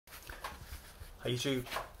Hi YouTube.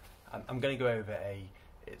 I'm going to go over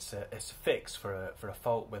it's a fix for a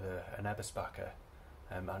fault with an Eberspacher,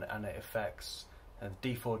 and it affects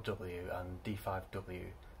D4W and D5W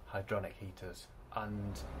hydronic heaters.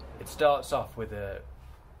 And it starts off with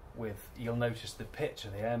you'll notice the pitch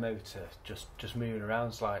of the air motor just moving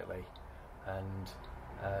around slightly, and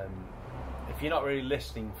if you're not really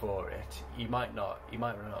listening for it, you might not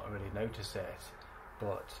really notice it,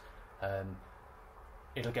 but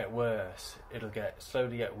it'll get worse. It'll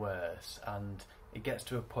slowly get worse, and it gets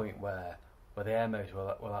to a point where the air motor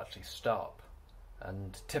will actually stop.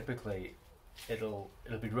 And typically, it'll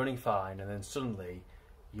be running fine, and then suddenly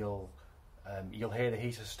you'll hear the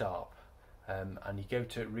heater stop, and you go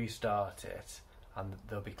to restart it, and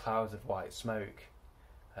there'll be clouds of white smoke.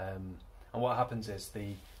 And what happens is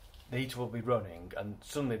the heater will be running, and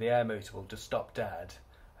suddenly the air motor will just stop dead,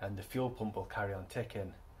 and the fuel pump will carry on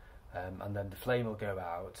ticking. And then the flame will go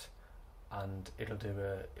out, and it'll do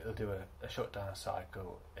a shutdown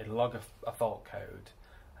cycle. It'll log a fault code,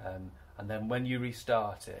 and then when you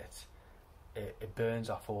restart it, it burns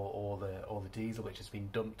off all the diesel which has been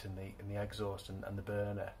dumped in the exhaust and the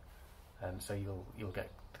burner, so you'll get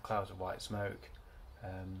the clouds of white smoke.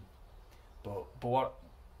 But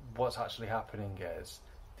what's actually happening is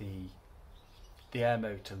the air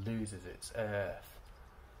motor loses its earth.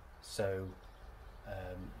 So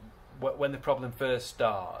when the problem first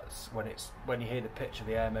starts, when you hear the pitch of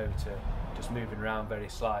the air motor just moving around very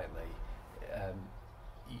slightly,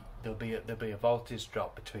 there'll be a voltage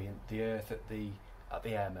drop between the earth at the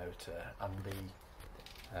air motor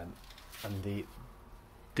and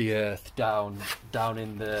the earth down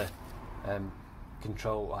in the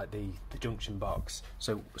control, like the junction box.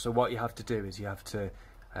 So what you have to do is you have to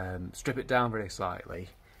strip it down very slightly,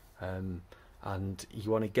 and you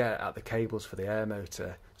want to get at the cables for the air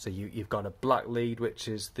motor. So you've got a black lead, which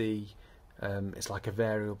is it's like a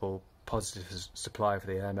variable positive supply for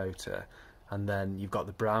the air motor, and then you've got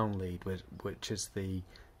the brown lead, which is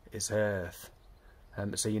earth.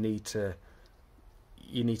 So you need to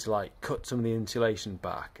like cut some of the insulation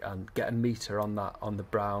back and get a meter on the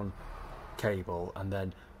brown cable, and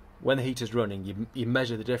then when the heater's running, you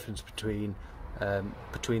measure the difference between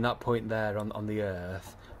that point there on the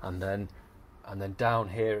earth, and then down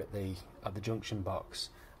here at the junction box.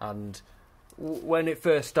 And when it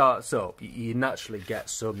first starts up, you naturally get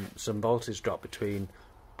some voltage drop between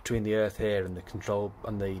the earth here and the control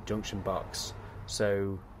and the junction box.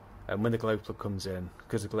 So when the glow plug comes in,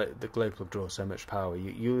 because the glow plug draws so much power,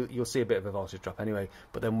 you'll see a bit of a voltage drop anyway.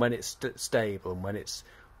 But then when it's stable and when it's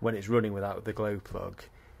running without the glow plug,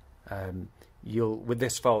 with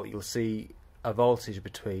this fault you'll see a voltage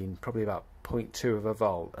between probably about 0.2 of a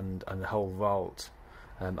volt and a whole volt.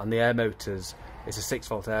 And the air motors, it's a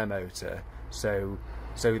 6-volt air motor, so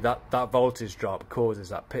that voltage drop causes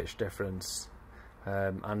that pitch difference.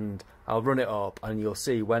 And I'll run it up, and you'll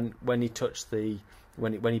see when you touch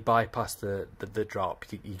when you bypass the drop,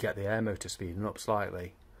 you get the air motor speeding up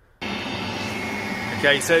slightly.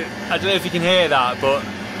 Okay, so I don't know if you can hear that, but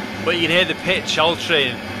you can hear the pitch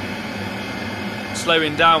altering,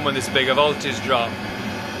 slowing down when there's a bigger voltage drop.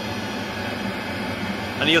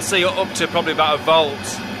 And you'll see up to probably about a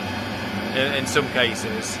volt in some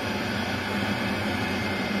cases.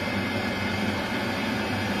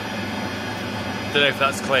 Don't know if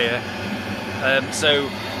that's clear.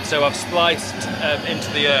 So I've spliced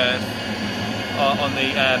into the earth on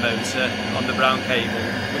the air motor on the brown cable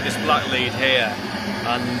with this black lead here,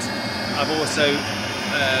 and I've also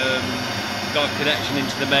got a connection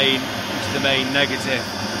into the main negative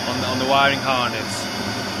on the wiring harness,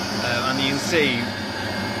 and you can see,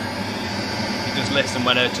 if you just listen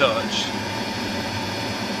when I touch,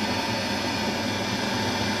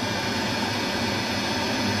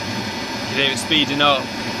 you can hear it speeding up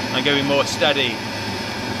and going more steady.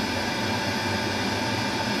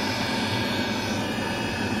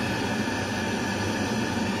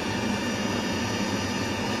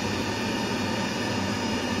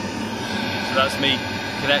 So that's me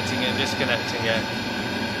connecting it and disconnecting it.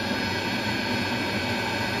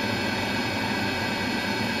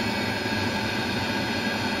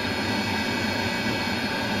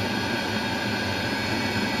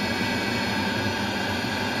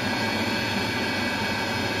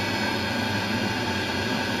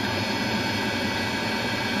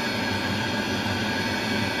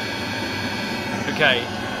 Okay,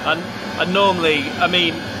 and normally, I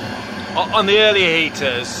mean, on the earlier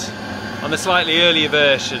heaters, on the slightly earlier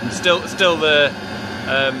version, still the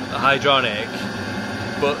hydronic,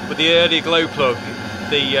 but with the earlier glow plug,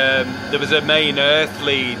 there was a main earth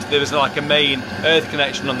lead. There was like a main earth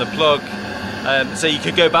connection on the plug, So you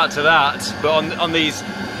could go back to that, but on these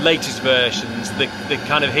latest versions, the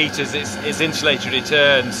kind of heaters, it's insulated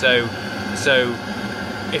return. So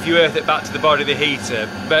if you earth it back to the body of the heater,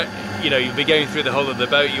 but you'll be going through the hull of the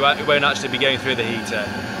boat. You won't actually be going through the heater.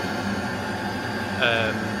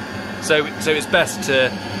 So it's best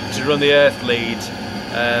to run the earth lead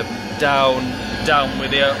down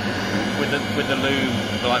with the loom,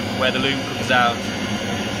 like where the loom comes out,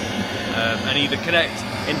 and either connect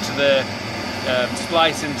into the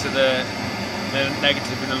splice into the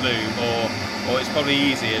negative in the loom, or it's probably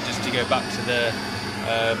easier just to go back to the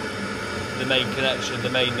main connection, the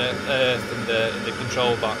main earth and the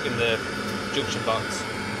control box in the junction box.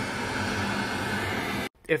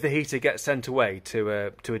 If the heater gets sent away to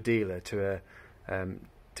a dealer, to an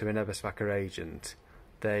Eberspacher agent,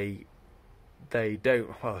 they don't,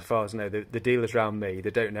 well, as far as I know, the dealers around me,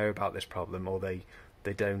 they don't know about this problem, or they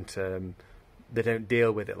don't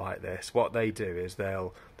deal with it like this. What they do is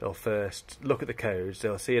they'll first look at the codes.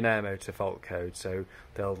 They'll see an Airmotor fault code, so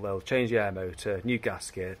they'll change the Airmotor, new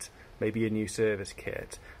gasket, maybe a new service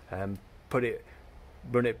kit, run it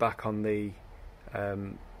back on the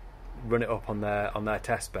run it up on their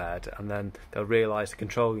test bed, and then they'll realise the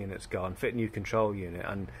control unit's gone, fit a new control unit,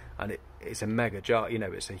 and it's a mega job.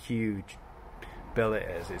 It's a huge bill. It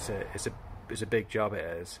is. It's a big job. It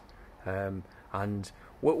is. And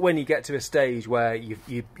when you get to a stage where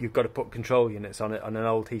you've got to put control units on an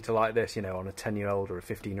old heater like this, on a 10-year-old or a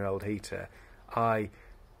 15-year-old heater, I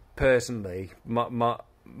personally, my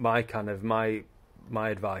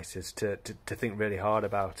advice is to think really hard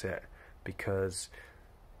about it, because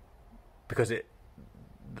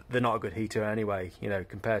they're not a good heater anyway.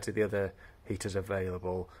 Compared to the other heaters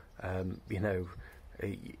available, you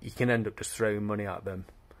can end up just throwing money at them.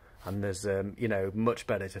 And there's much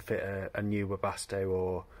better to fit a new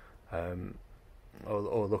Webasto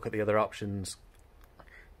or look at the other options.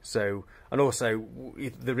 So, and also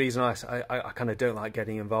the reason I kind of don't like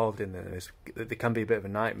getting involved in them is that they can be a bit of a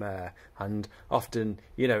nightmare. And often,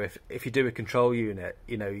 if you do a control unit,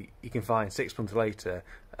 you can find 6 months later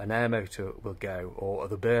an Airmotor will go, or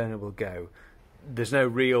the burner will go. There's no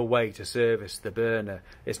real way to service the burner.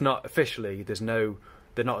 It's not officially.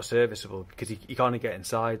 They're not serviceable because you can't get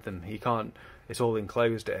inside them. You can't. It's all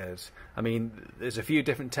enclosed. It is. I mean, there's a few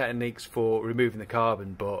different techniques for removing the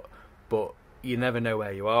carbon, but you never know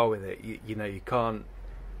where you are with it. You can't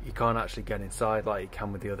actually get inside like you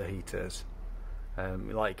can with the other heaters,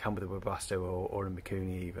 like you can with a Webasto or a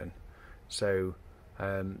Mikuni even. So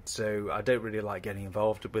I don't really like getting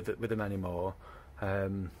involved with them anymore.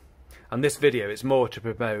 And this video, it's more to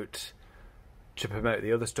promote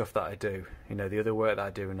the other stuff that I do, the other work that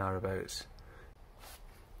I do in narrowboats.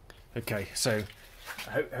 Okay, so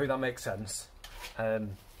I hope that makes sense.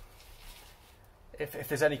 If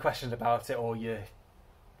there's any questions about it, or you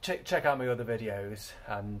check out my other videos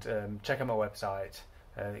and check out my website.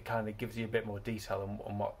 It kind of gives you a bit more detail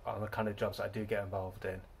on the kind of jobs that I do get involved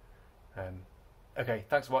in. Okay,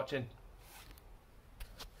 thanks for watching.